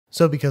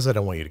So because I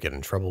don't want you to get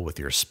in trouble with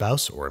your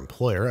spouse or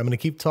employer, I'm going to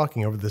keep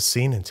talking over this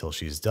scene until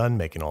she's done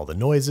making all the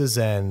noises,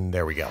 and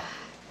there we go.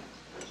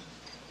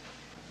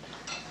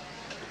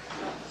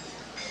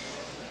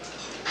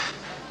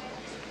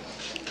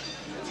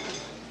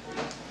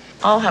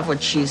 I'll have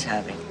what she's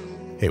having.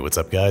 Hey, what's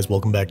up guys?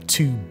 Welcome back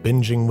to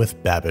Binging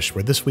with Babish,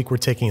 where this week we're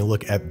taking a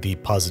look at the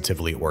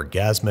positively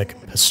orgasmic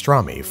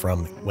pastrami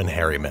from When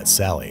Harry Met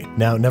Sally.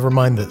 Now, never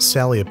mind that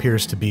Sally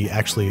appears to be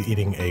actually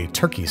eating a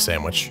turkey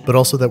sandwich, but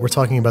also that we're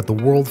talking about the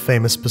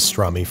world-famous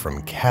pastrami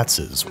from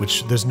Katz's,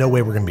 which there's no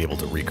way we're going to be able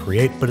to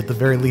recreate, but at the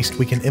very least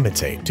we can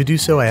imitate. To do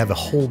so, I have a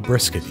whole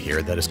brisket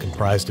here that is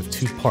comprised of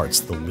two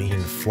parts, the lean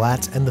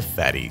flat and the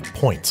fatty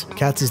point.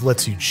 Katz's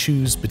lets you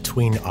choose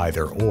between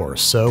either or,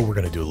 so we're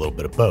going to do a little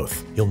bit of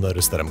both. You'll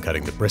notice that I'm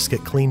cutting the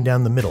brisket clean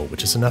down the middle,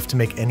 which is enough to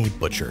make any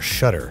butcher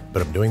shudder, but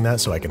I'm doing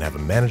that so I can have a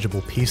manageable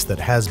piece that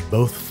has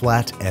both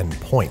flat and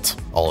point,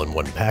 all in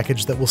one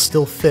package that will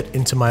still fit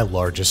into my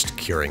largest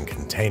curing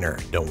container.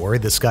 Don't worry,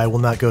 this guy will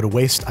not go to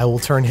waste. I will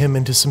turn him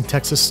into some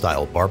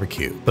Texas-style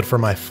barbecue. But for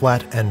my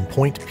flat and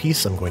point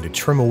piece, I'm going to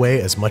trim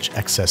away as much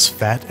excess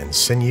fat and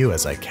sinew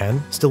as I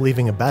can, still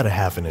leaving about a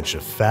 ½ inch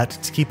of fat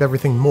to keep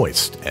everything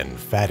moist and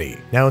fatty.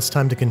 Now it's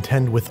time to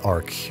contend with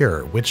our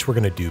cure, which we're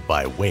going to do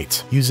by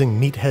weight, using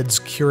Meathead's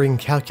curing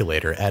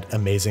calculator at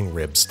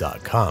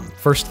AmazingRibs.com.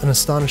 First, an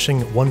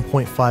astonishing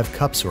 1.5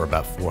 cups, or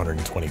about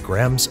 420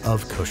 grams,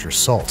 of kosher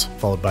salt,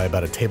 followed by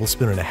about a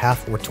tablespoon and a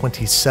half, or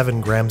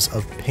 27 grams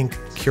of pink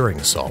curing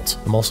salt.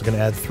 I'm also going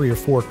to add 3 or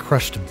 4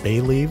 crushed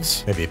bay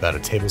leaves, maybe about a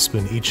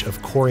tablespoon each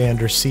of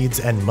coriander seeds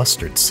and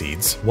mustard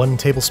seeds, 1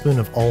 tablespoon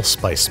of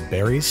allspice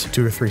berries,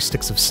 2 or 3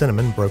 sticks of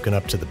cinnamon broken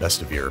up to the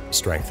best of your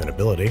strength and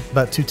ability,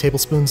 about 2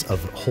 tablespoons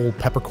of whole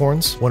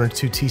peppercorns, 1 or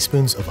 2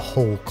 teaspoons of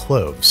whole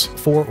cloves,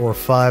 4 or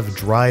 5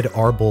 dried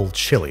arbol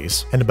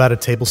chilies, and about a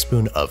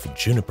tablespoon of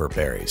juniper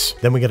berries.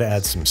 Then we gotta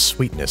add some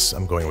sweetness.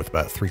 I'm going with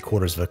about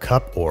 3/4 of a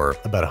cup, or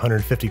about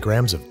 150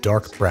 grams of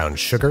dark brown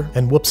sugar,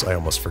 and whoops, I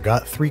almost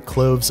forgot, 3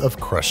 cloves of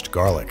crushed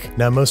garlic.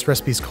 Now, most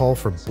recipes call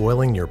for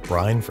boiling your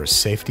brine for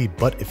safety,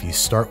 but if you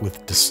start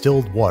with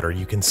distilled water,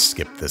 you can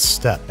skip this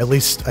step. At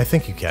least, I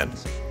think you can.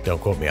 Don't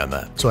quote me on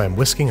that. So I'm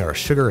whisking our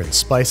sugar and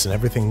spice and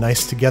everything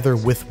nice together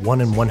with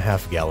 1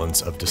 1/2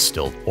 gallons of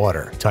distilled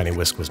water. Tiny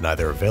Whisk was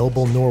neither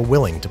available nor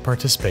willing to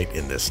participate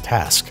in this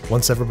task.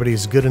 Once everybody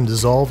is good and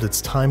dissolved, it's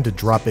time to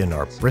drop in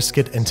our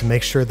brisket, and to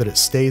make sure that it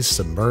stays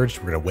submerged,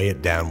 we're going to weigh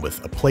it down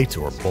with a plate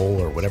or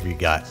bowl or whatever you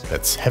got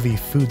that's heavy,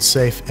 food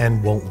safe,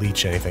 and won't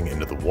leach anything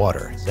into the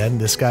water. Then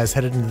this guy's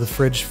headed into the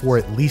fridge for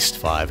at least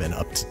 5 and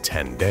up to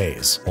 10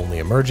 days, only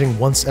emerging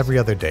once every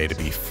other day to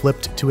be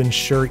flipped to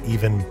ensure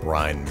even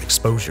brine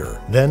exposure.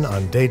 Then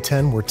on day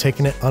 10, we're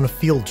taking it on a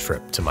field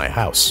trip to my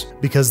house,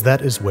 because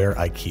that is where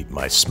I keep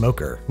my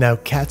smoker. Now,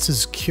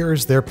 Katz's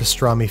cures their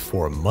pastrami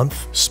for a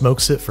month,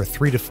 smokes it for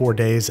 3 to 4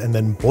 days, and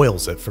then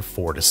boils it for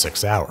 4 to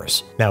 6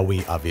 hours. Now,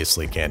 we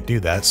obviously can't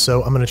do that,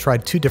 so I'm going to try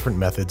 2 different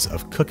methods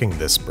of cooking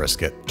this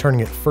brisket,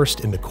 turning it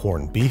first into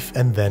corned beef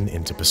and then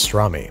into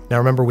pastrami. Now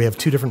remember, we have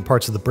 2 different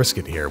parts of the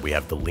brisket here. We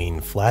have the lean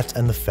flat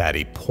and the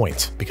fatty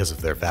point, because of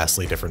their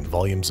vastly different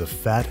volumes of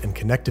fat and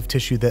connective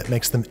tissue that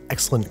makes them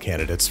excellent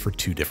candidates for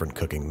 2 different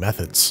cooking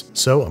methods.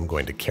 So I'm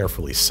going to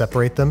carefully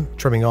separate them,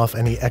 trimming off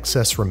any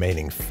excess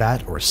remaining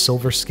fat or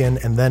silver skin,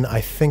 and then I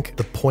think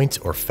the point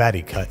or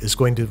fatty cut is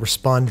going to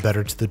respond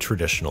better to the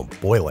traditional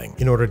boiling.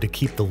 In order to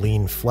keep the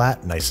lean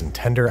flat nice and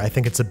tender, I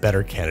think it's a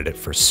better candidate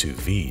for sous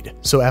vide.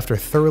 So after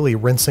thoroughly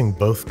rinsing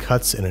both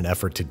cuts in an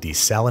effort to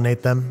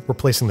desalinate them, we're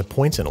placing the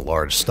point in a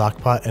large stock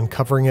pot and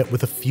covering it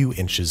with a few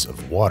inches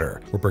of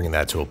water. We're bringing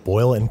that to a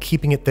boil and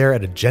keeping it there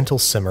at a gentle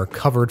simmer,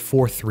 covered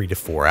for 3 to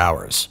 4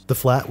 hours. The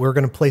flat we're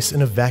going to place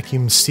in a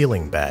vacuum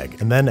sealing bag,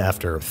 and then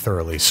after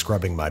thoroughly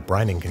scrubbing my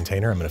brining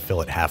container, I'm going to fill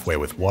it halfway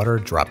with water,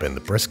 drop in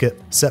the brisket,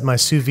 set my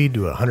sous vide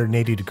to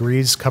 180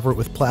 degrees, cover it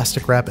with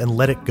plastic wrap, and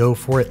let it go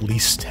for at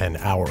least 10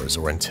 hours,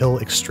 or until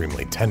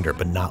extremely tender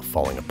but not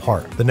falling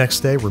apart. The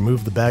next day,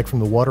 remove the bag from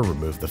the water,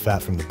 remove the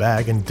fat from the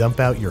bag, and dump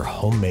out your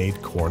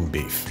homemade corned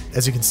beef.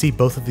 As you can see,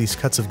 both of these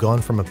cuts have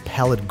gone from a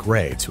pallid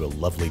gray to a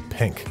lovely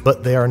pink,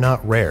 but they are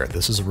not rare.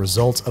 This is a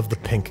result of the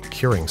pink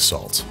curing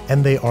salt,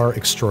 and they are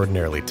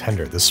extraordinarily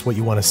tender. This is what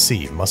you want to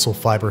see: muscle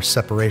fiber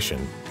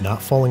separation,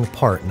 not falling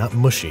apart, not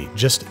mushy,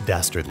 just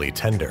dastardly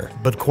tender.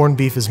 But corned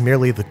beef is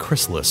merely the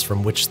chrysalis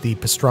from which the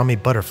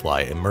pastrami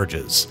butterfly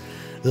emerges.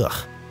 Ugh.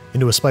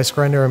 Into a spice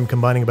grinder, I'm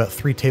combining about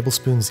 3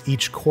 tablespoons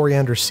each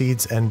coriander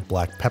seeds and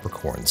black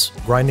peppercorns,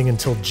 grinding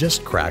until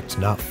just cracked,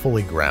 not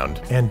fully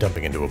ground, and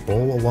dumping into a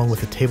bowl along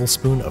with a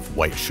tablespoon of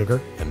white sugar,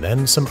 and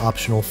then some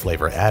optional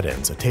flavor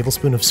add-ins: a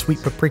tablespoon of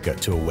sweet paprika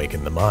to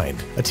awaken the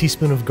mind, a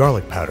teaspoon of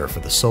garlic powder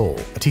for the soul,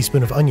 a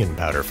teaspoon of onion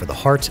powder for the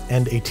heart,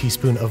 and a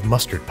teaspoon of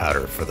mustard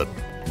powder for the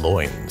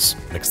loins.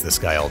 Mix this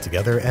guy all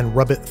together and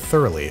rub it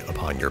thoroughly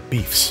upon your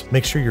beefs.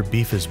 Make sure your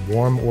beef is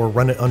warm or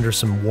run it under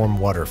some warm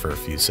water for a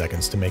few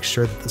seconds to make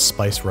sure that the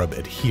spice rub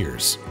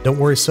adheres. Don't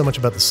worry so much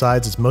about the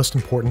sides, it's most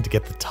important to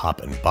get the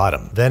top and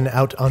bottom. Then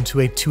out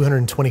onto a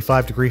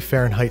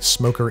 225°F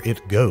smoker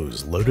it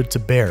goes, loaded to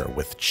bear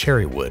with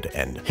cherry wood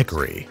and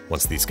hickory.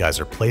 Once these guys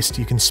are placed,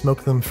 you can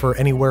smoke them for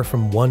anywhere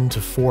from 1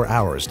 to 4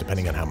 hours,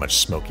 depending on how much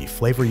smoky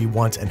flavor you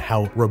want and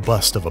how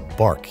robust of a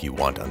bark you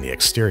want on the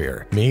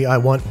exterior. Me, I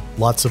want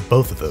lots of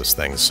both of those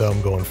things, so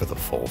I'm going for the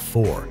full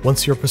 4.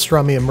 Once your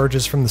pastrami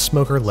emerges from the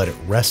smoker, let it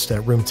rest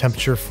at room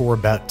temperature for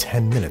about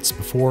 10 minutes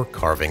before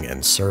carving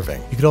and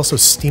serving. You could also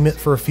steam it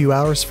for a few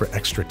hours for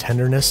extra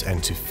tenderness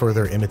and to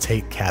further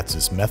imitate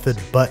Katz's method,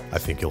 but I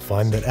think you'll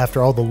find that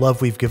after all the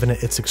love we've given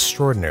it, it's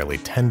extraordinarily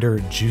tender,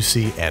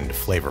 juicy, and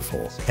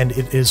flavorful. And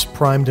it is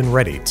primed and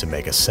ready to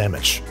make a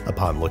sandwich.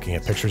 Upon looking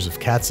at pictures of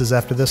Katz's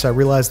after this, I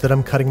realized that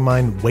I'm cutting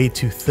mine way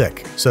too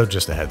thick. So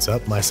just a heads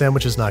up, my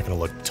sandwich is not going to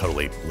look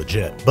totally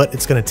legit, but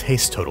it's going to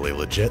taste totally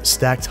legit,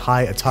 stacked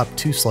high atop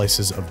 2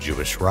 slices of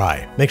Jewish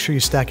rye. Make sure you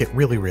stack it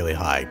really, really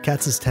high.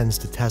 Katz's tends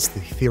to test the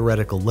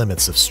theoretical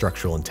limits of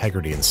structural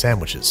integrity in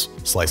sandwiches.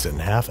 Slice it in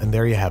half, and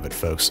there you have it,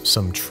 folks.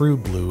 Some true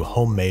blue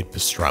homemade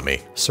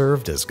pastrami,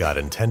 served as God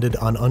intended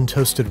on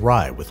untoasted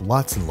rye with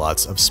lots and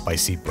lots of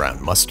spicy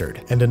brown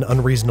mustard, and an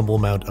unreasonable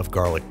amount of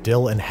garlic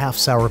dill and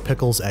half-sour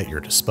pickles at your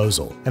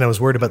disposal. And I was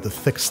worried about the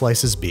thick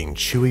slices being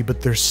chewy,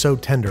 but they're so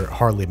tender it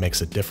hardly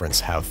makes a difference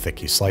how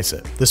thick you slice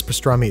it. This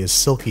pastrami is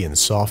silky and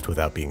soft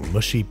without being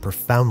mushy,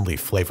 profoundly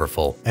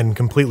flavorful, and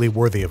completely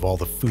worthy of all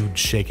the food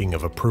shaking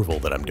of approval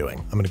that I'm doing.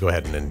 I'm gonna go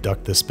ahead and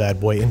induct this bad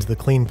boy into the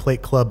Clean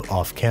Plate Club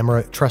off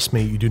camera. Trust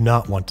me, you do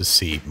not want to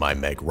see my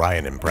Meg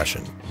Ryan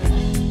impression.